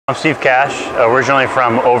I'm Steve Cash, originally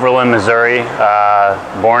from Overland, Missouri,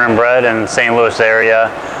 born and bred in the St. Louis area.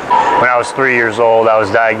 When I was 3 years old, I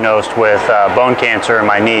was diagnosed with bone cancer in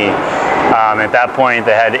my knee. At that point,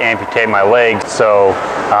 they had to amputate my leg. So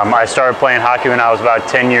I started playing hockey when I was about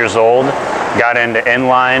 10 years old, got into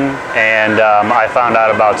inline, and I found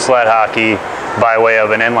out about sled hockey by way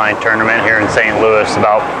of an inline tournament here in St. Louis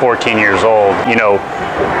about 14 years old. You know,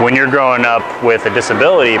 when you're growing up with a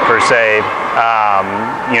disability per se,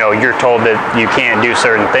 you know, you're told that you can't do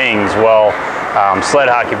certain things. Well, sled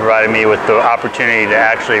hockey provided me with the opportunity to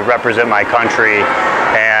actually represent my country,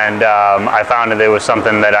 and I found that it was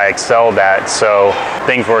something that I excelled at. So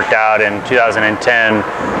things worked out. In 2010,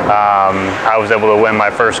 I was able to win my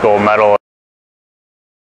first gold medal.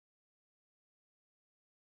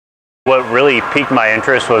 What really piqued my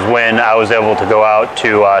interest was when I was able to go out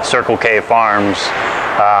to Circle K Farms.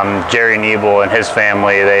 Jerry Niebel and his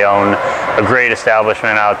family, they own a great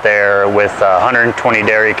establishment out there with 120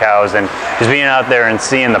 dairy cows, and just being out there and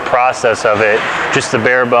seeing the process of it, just the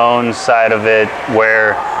bare bones side of it,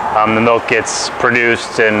 where the milk gets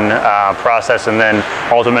produced and processed and then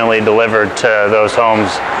ultimately delivered to those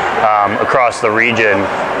homes across the region.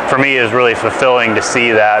 For me, it is really fulfilling to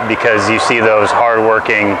see that, because you see those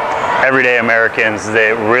hardworking, everyday Americans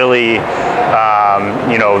that really,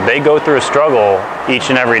 you know, they go through a struggle each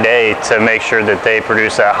and every day to make sure that they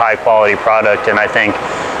produce that high quality product. And I think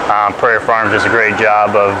Prairie Farms does a great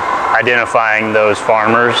job of identifying those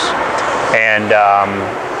farmers and,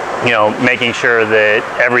 you know, making sure that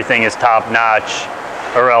everything is top notch,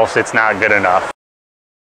 or else it's not good enough.